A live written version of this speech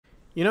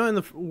You know, in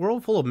the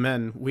world full of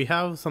men, we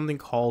have something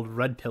called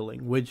red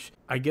pilling, which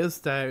I guess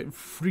that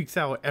freaks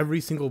out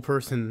every single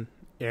person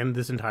in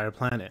this entire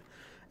planet.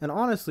 And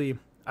honestly,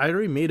 I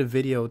already made a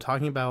video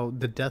talking about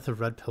the death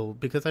of red pill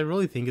because I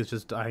really think it's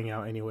just dying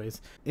out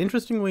anyways.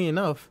 Interestingly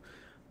enough,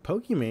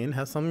 Pokimane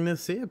has something to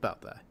say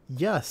about that.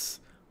 Yes,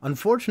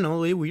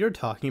 unfortunately, we are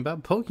talking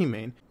about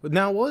Pokimane.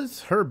 Now,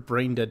 what's her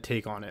brain dead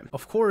take on it?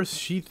 Of course,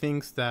 she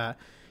thinks that,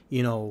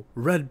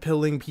 red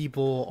pilling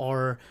people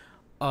are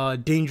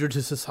danger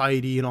to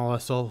society and all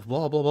that stuff.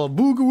 Blah blah blah.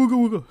 Booga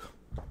wooga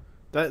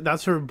wooga.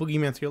 That's her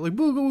boogeyman scare. Like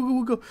booga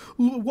wooga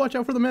wooga. Watch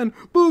out for the men.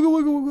 Booga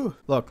wooga wooga.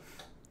 Look,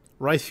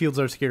 rice fields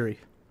are scary.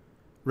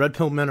 Red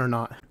pill men are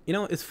not. You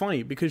know, it's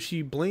funny because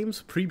she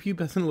blames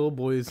prepubescent little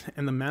boys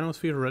and the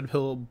manosphere red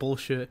pill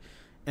bullshit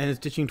and is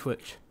ditching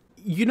Twitch.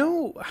 You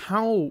know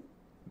how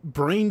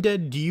brain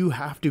dead do you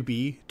have to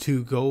be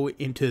to go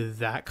into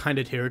that kind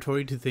of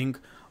territory to think,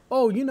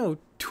 oh,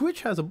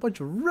 Twitch has a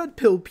bunch of red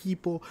pill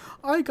people.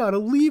 I gotta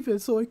leave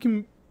it so I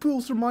can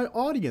bolster my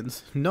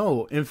audience.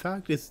 No, in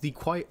fact, it's the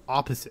quite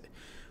opposite.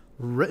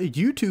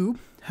 YouTube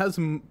has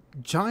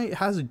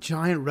a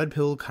giant red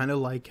pill kind of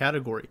like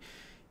category.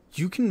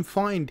 You can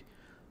find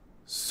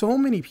so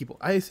many people.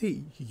 I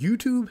say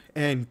YouTube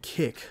and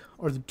Kick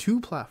are the two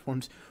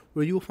platforms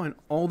where you'll find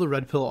all the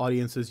red pill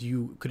audiences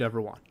you could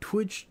ever want.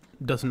 Twitch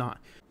does not.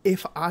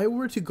 If I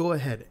were to go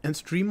ahead and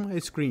stream my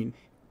screen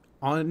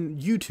on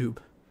YouTube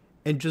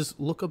and just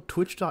look up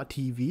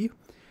twitch.tv,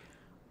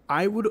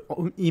 I would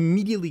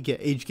immediately get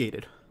age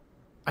gated.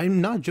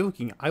 I'm not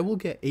joking. I will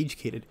get age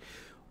gated.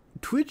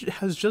 Twitch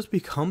has just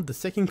become the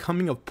second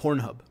coming of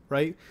Pornhub,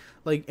 right?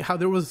 Like how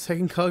there was a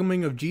second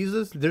coming of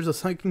Jesus, there's a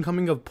second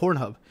coming of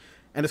Pornhub.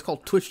 And it's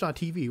called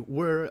twitch.tv,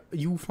 where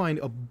you find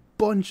a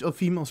bunch of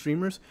female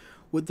streamers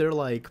with their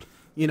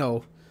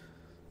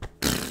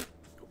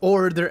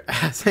or their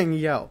ass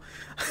hanging out.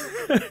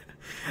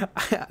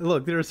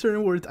 Look, there are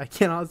certain words I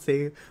cannot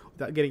say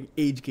without getting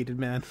age gated,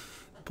 man.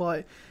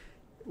 But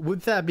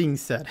with that being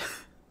said,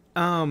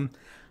 I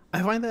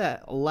find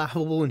that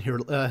laughable and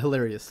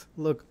hilarious.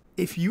 Look,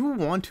 if you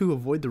want to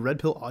avoid the red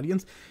pill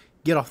audience,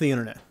 get off the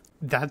internet.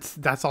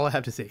 That's all I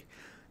have to say.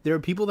 There are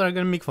people that are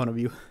going to make fun of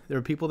you. There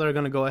are people that are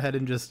going to go ahead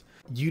and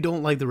you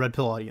don't like the red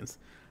pill audience.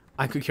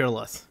 I could care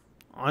less.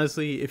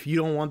 Honestly, if you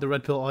don't want the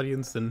red pill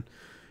audience, then,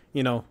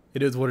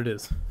 it is what it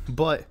is.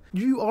 But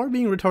you are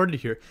being retarded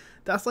here.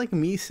 That's like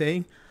me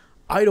saying,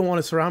 I don't want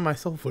to surround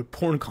myself with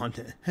porn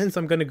content. Hence,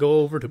 I'm going to go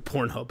over to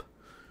Pornhub.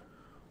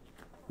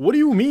 What do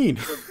you mean?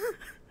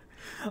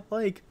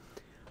 Like,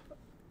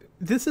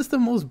 this is the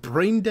most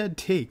brain dead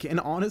take. And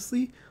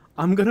honestly,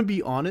 I'm going to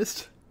be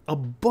honest. A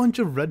bunch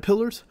of red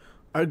pillars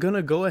are going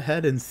to go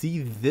ahead and see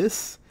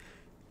this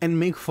and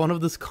make fun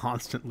of this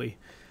constantly.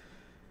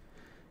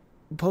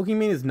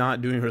 Pokimane is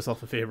not doing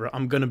herself a favor.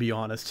 I'm going to be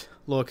honest.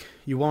 Look,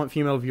 you want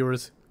female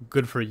viewers,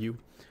 good for you.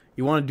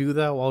 You want to do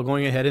that while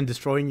going ahead and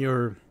destroying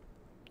your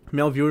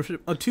male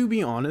viewership? To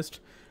be honest,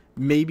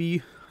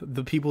 maybe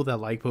the people that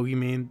like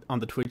Pokimane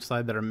on the Twitch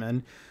side that are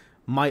men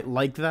might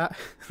like that.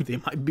 They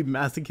might be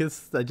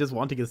masochists that just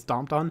want to get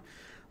stomped on.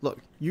 Look,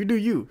 you do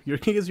you. Your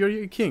kink is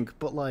your kink.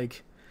 But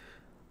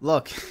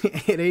look,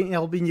 it ain't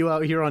helping you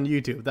out here on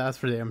YouTube. That's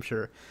for damn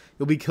sure.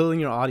 You'll be killing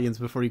your audience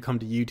before you come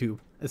to YouTube.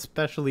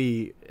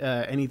 Especially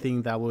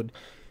anything that would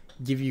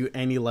give you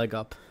any leg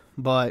up.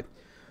 But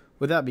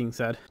with that being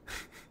said,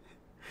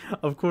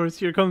 of course,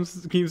 here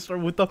comes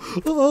Keemstar with the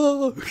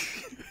oh!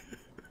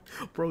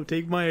 Bro,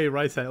 take my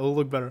right side. It'll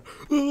look better.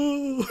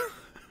 Oh!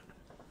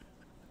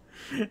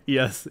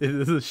 Yes,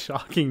 it is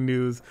shocking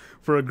news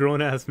for a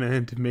grown-ass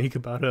man to make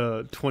about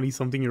a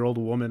 20-something-year-old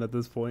woman at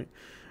this point.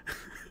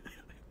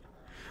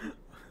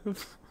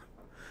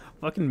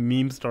 Fucking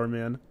meme star,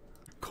 man.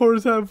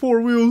 Cars have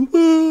 4 wheels.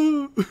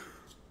 Ah!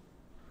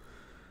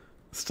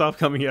 Stop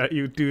coming at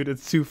you, dude.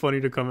 It's too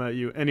funny to come at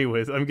you.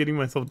 Anyways, I'm getting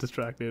myself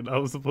distracted. I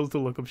was supposed to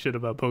look up shit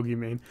about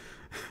Pokimane.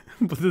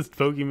 But this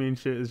Pokimane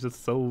shit is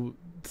just so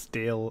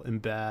stale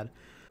and bad.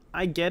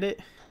 I get it.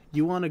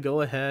 You want to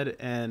go ahead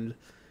and,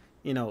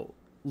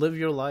 live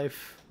your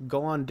life,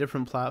 go on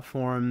different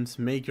platforms,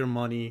 make your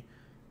money.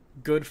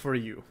 Good for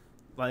you.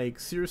 Like,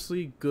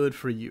 seriously, good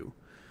for you.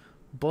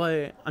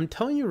 But I'm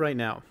telling you right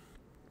now,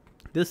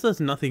 this does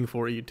nothing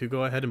for you to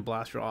go ahead and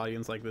blast your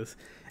audience like this.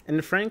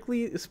 And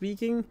frankly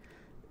speaking,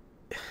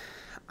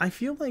 I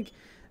feel like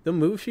the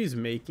move she's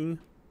making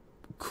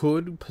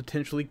could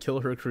potentially kill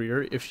her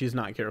career if she's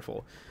not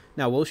careful.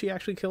 Now, will she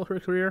actually kill her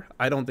career?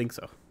 I don't think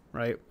so,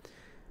 right?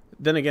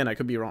 Then again, I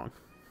could be wrong.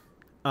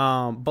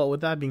 But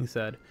with that being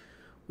said,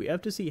 we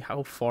have to see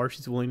how far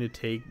she's willing to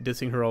take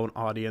dissing her own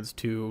audience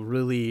to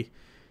really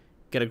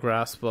get a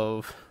grasp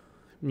of,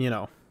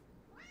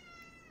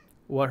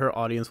 what her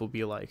audience will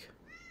be like.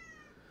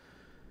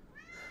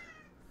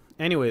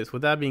 Anyways,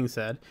 with that being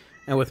said,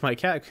 and with my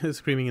cat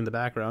screaming in the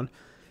background,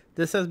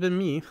 this has been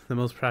me, the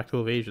most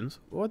practical of Asians,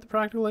 or the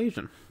practical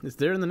Asian. It's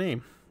there in the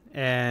name.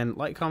 And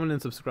like, comment,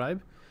 and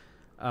subscribe.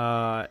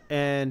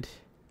 And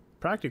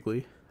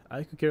practically,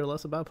 I could care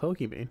less about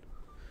Pokimane.